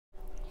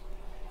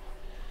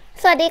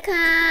วัสดี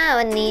ค่ะ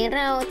วันนี้เ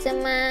ราจะ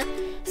มา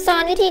สอ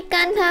นวิธีก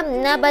ารท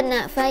ำนาบาน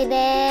ะไฟแด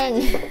ง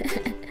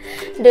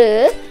หรือ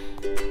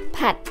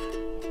ผัด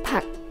ผั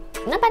ก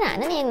นาบานะ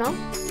นั่นเองเนาะ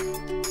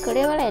เขาเ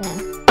รียกว่าอะไรนะ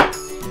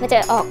มันจะ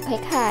ออกค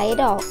ล้าย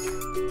ๆดอก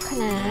คะ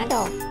น้าด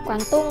อกกวา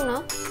งตุ้งเนา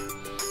ะ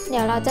เดี๋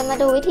ยวเราจะมา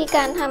ดูวิธีก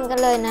ารทำกัน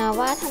เลยนะ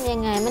ว่าทำยั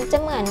งไงมันจะ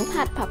เหมือน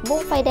ผัดผักบุ้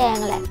งไฟแดง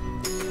แหละ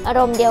อาร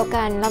มณ์เดียว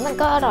กันแล้วมัน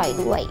ก็อร่อย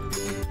ด้วย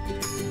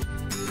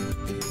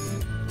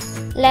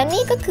และ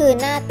นี่ก็คือ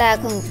หน้าตา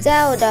ของเจ้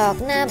าดอก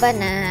นาบา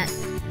นะ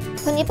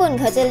คนญี่ปุ่น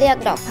เขาจะเรียก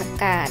ดอกผัก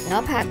กาดเนา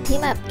ะผักที่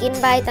แบบกิน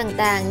ใบ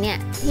ต่างๆเนี่ย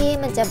ที่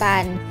มันจะบา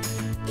น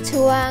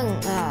ช่วง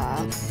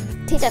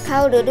ที่จะเข้า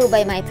ฤดูใบ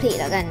ไม้ผลิ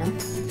แล้วกันเนาะ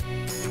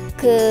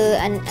คือ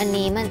อัน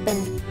นี้มันเป็น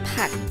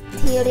ผัก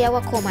ที่เรียกว่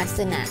าโคมัต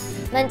สึนะ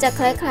มันจะ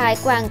คล้าย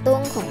ๆกวางตุ้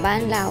งของบ้า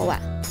นเราอ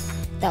ะ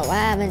แต่ว่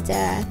ามันจ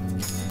ะ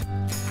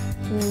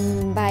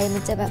ใบมั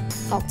นจะแบบ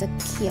ออกจาก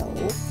เขียว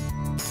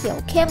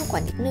เข้มกว่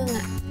านิดนึงอ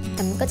ะแ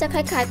ต่มันก็จะค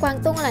ล้ายๆกวาง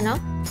ตุ้งแหละเนาะ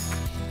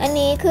อัน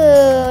นี้คือ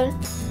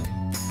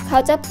เขา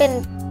จะ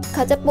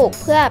ปลูก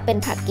เพื่อเป็น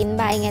ผักกิน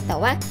ใบไงแต่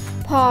ว่า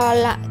พอ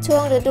ละช่ว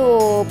งฤดู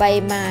ใบ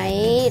ไม้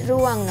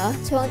ร่วงเนาะ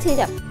ช่วงที่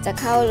จะ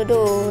เข้าฤ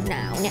ดูหน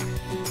าวเนี่ย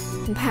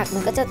ผักมั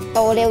นก็จะโต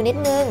เร็วนิด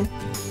นึง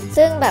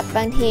ซึ่งแบบบ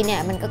างทีเนี่ย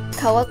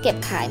เขาก็เก็บ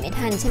ขายไม่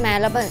ทันใช่ไหม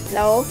แล้ว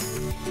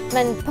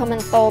มันพอมัน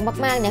โต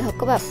มากๆเนี่ยเขา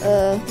ก็แบบ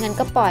งั้น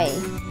ก็ปล่อย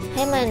ใ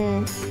ห้มัน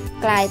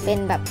กลายเป็น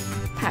แบบ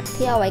ผัก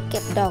ที่เอาไว้เก็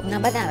บดอกนา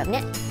บานะแบบเ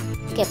นี้ย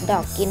เก็บด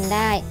อกกินไ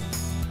ด้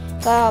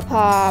ก็พ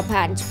อ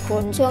ผ่าน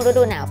พ้นช่วงฤ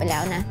ดูหนาวไปแล้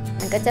วนะ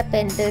มันก็จะเป็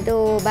นฤดู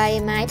ใบ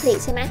ไม้ผลิ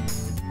ใช่ไหม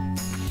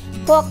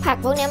พวกผัก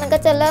พวกนี้มันก็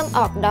จะเริ่มอ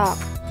อกดอก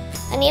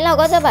อันนี้เรา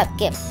ก็จะแบบ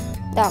เก็บ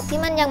ดอกที่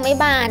มันยังไม่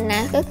บานน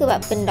ะก็คือแบ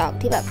บเป็นดอก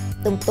ที่แบบ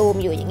ตูม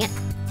ๆอยู่อย่างเงี้ย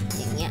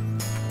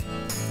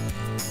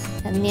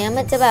แบบนี้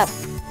มันจะแบบ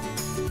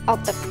ออก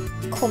จาก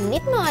ขมนิ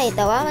ดหน่อยแ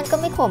ต่ว่ามันก็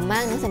ไม่ขมมา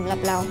กนะสำหรับ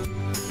เรา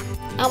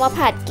เอามา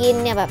ผัดกิน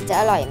เนี่ยแบบจะ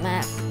อร่อยมา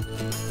ก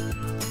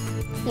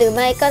หรือไ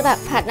ม่ก็แบบ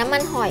ผัดน้ำมั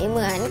นหอยเห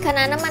มือนคะ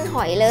น้าน้ำมันห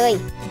อยเลย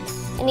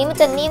อันนี้มัน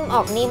จะนิ่มอ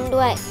อกนิ่ม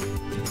ด้วย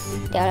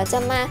เดี๋ยวเราจะ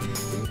มา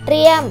เต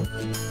รียม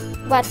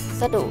วั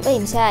สดุไม่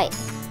ใช่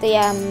เตรี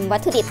ยมวั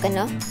ตถุดิบกันเ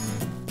นาะ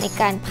ใน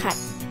การผัด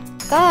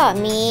ก็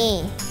มี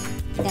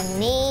อย่าง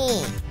นี้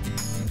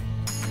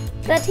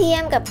กระเทีย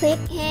มกับพริก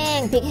แห้ง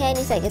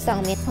นี่ใส่แค่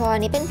2 เม็ดพอ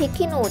นี่เป็นพริก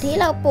ขี้หนูที่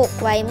เราปลูก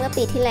ไว้เมื่อ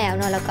ปีที่แล้ว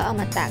เนาะแล้วก็เอา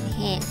มาตากแ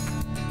ห้ง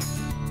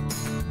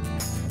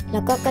แล้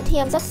วก็กระเที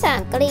ยมสัก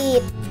3 กลี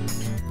บ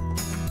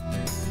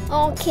โอ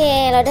เค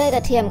เราได้กร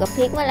ะเทียมกับพ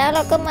ริกมาแล้วเร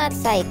าก็มา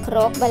ใส่คร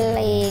กบรรเ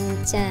ลง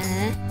จ้า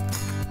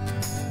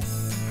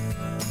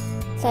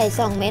ใส่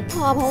2 เม็ดพ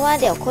อเพราะว่า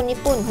เดี๋ยวคน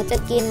ญี่ปุ่นเขาจะ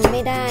กินไ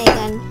ม่ได้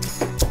กัน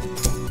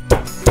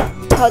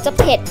เขาจะ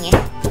เผ็ดไง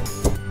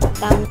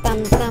ตำ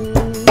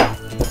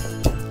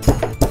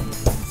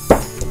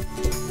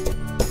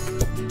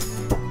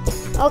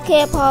โอเค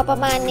พอประ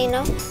มาณนี้เน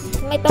าะ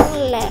ไม่ต้อง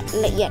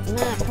ละเอียด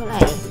มากเท่าไห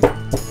ร่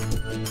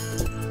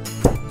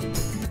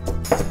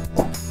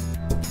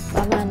ป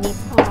ระมาณนี้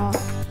พอ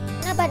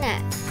นาบานะ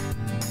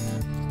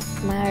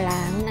มาล้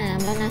างน้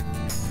ำแล้วนะ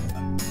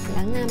ล้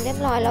างน้ำเรียบ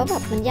ร้อยแล้วแบ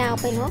บมันยาว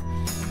ไปเนาะ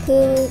คื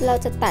อเรา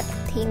จะตัด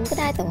ทิ้งก็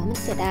ได้แต่ว่ามัน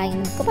เสียดาย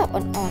มันก็แบบ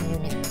อ่อนๆอ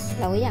ยู่เนี่ย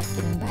เราก็อยาก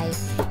กินใบ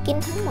กิน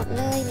ทั้งหมด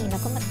เลยนี่เรา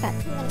ก็มาตัด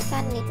ให้มัน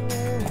สั้นนิด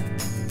นึง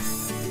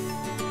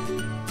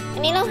อั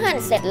นนี้เราหั่น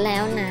เสร็จแล้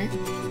วนะ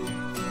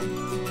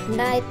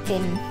ได้เป็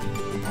น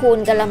พูน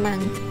กะละมัง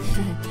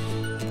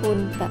พูน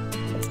แบบ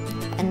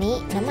อันนี้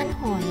น้ำมัน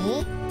หอย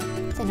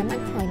ใส่น้ำมัน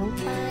หอยลง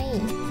ไป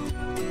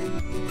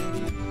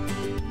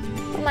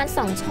ประมาณ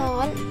2 ช้อ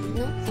นเ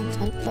นาะ2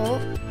 ช้อนโต๊ะ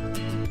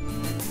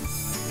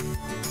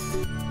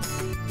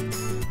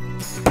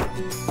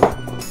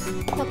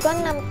แล้วก็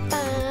น้ำต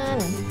าล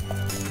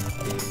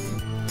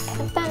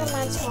ประม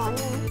าณช้อน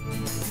นึง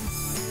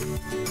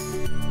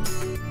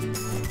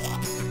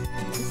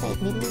ใส่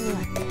นิดนึง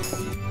ว่ะ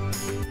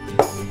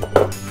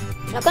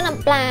แล้วก็น้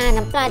ำปล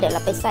าเดี๋ยวเร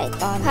าไปใส่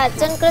ตอนผัด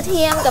จนกระเ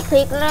ทียมกับพ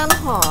ริกเริ่ม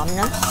หอม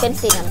เนาะเป็น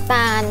สีน้ำต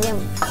าล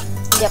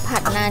อย่าผั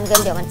ดนานเกิ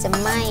นเดี๋ยวมันจะ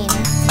ไหม้น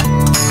ะ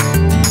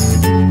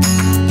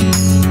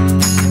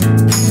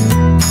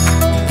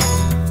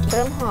เ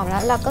ริ่มหอมแล้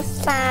วเราก็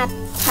สาด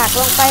ผัก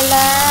ลงไปเล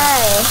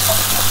ย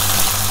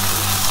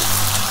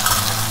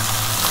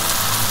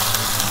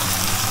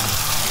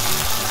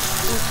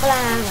น้ำปล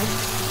า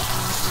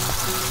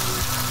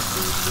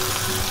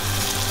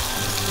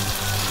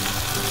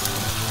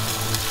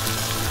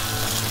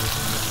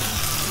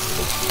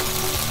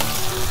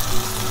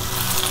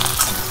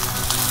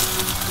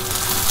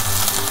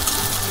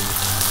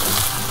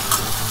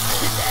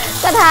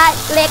กระทะ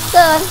เล็กเ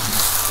กิน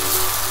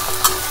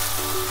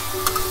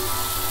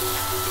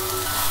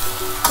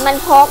มัน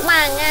พกมา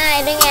ง่าย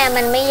ด้วยไง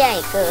มันไม่ใหญ่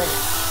เกิน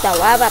แต่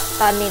ว่าแบบ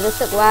ตอนนี้รู้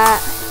สึกว่า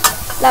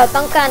เรา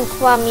ต้องการค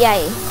วามใหญ่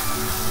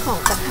ของ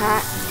กระทะ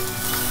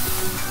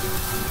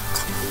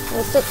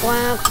รู้สึกว่า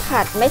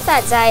ผัดไม่สะ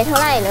ใจเท่า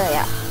ไหร่เลย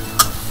อะ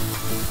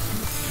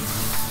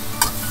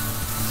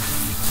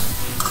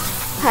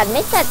ผัดไ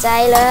ม่สะใจ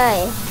เลย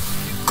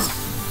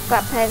กลั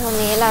บไทยตรง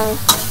นี้เรา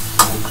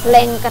เ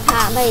ล็งกระท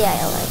ะใบใหญ่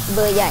เอาไว้เบ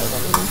อร์ใหญ่กว่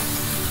านี้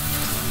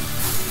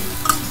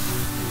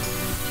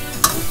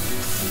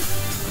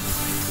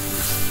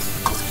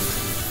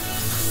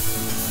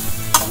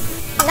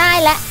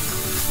แล้ว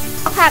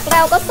ผักเร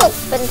าก็สุก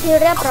เป็นที่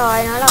เรียบร้อย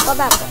เนาะเราก็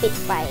แบบปิด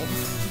ไฟ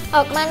อ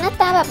อกมาหน้า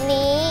ตาแบบ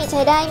นี้ใ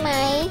ช้ได้ไหม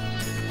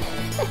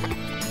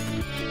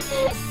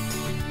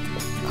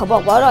เขาบอ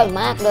กว่าอร่อย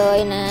มากเลย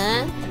นะ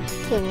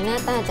ถึงหน้า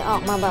ตาจะออ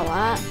กมาแบบ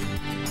ว่า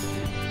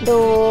ดู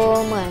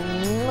เหมือน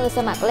มือส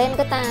มัครเล่น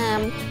ก็ตาม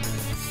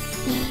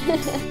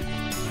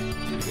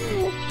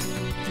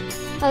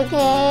โอเค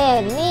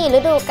นี่ฤ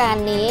ดูกาล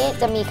นี้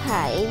จะมีข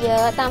ายเยอ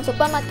ะตามซุปเ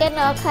ปอร์มาร์เก็ตเ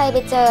นาะใครไป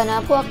เจอนะ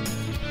พวก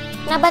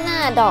น้ำบานา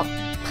ดอก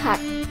ผัก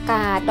ก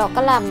าดดอกกร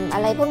ะหล่ำอ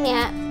ะไรพวกเนี้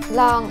ย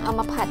ลองเอา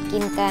มาผัดกิ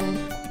นกัน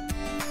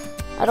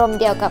อารมณ์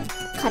เดียวกับ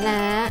คะน้า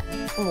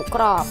หมูก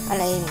รอบอะ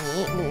ไรอย่างนี้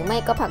หรือไม่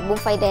ก็ผักบุ้ง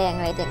ไฟแดง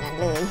อะไรอย่างนั้น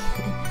เลย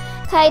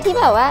ใครที่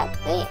แบบว่า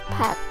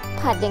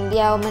ผัดอย่างเ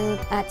ดียวมัน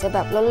อาจจะแบ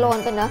บโลน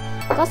ๆไปเนาะ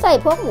ก็ใส่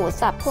พวกหมู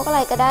สับพวกอะไร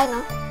ก็ได้เน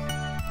าะ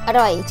อ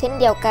ร่อยเช่น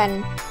เดียวกัน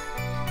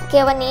โอเค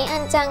วันนี้อั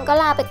นจังก็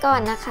ลาไปก่อ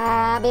นนะคะ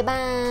บ๊ายบ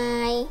าย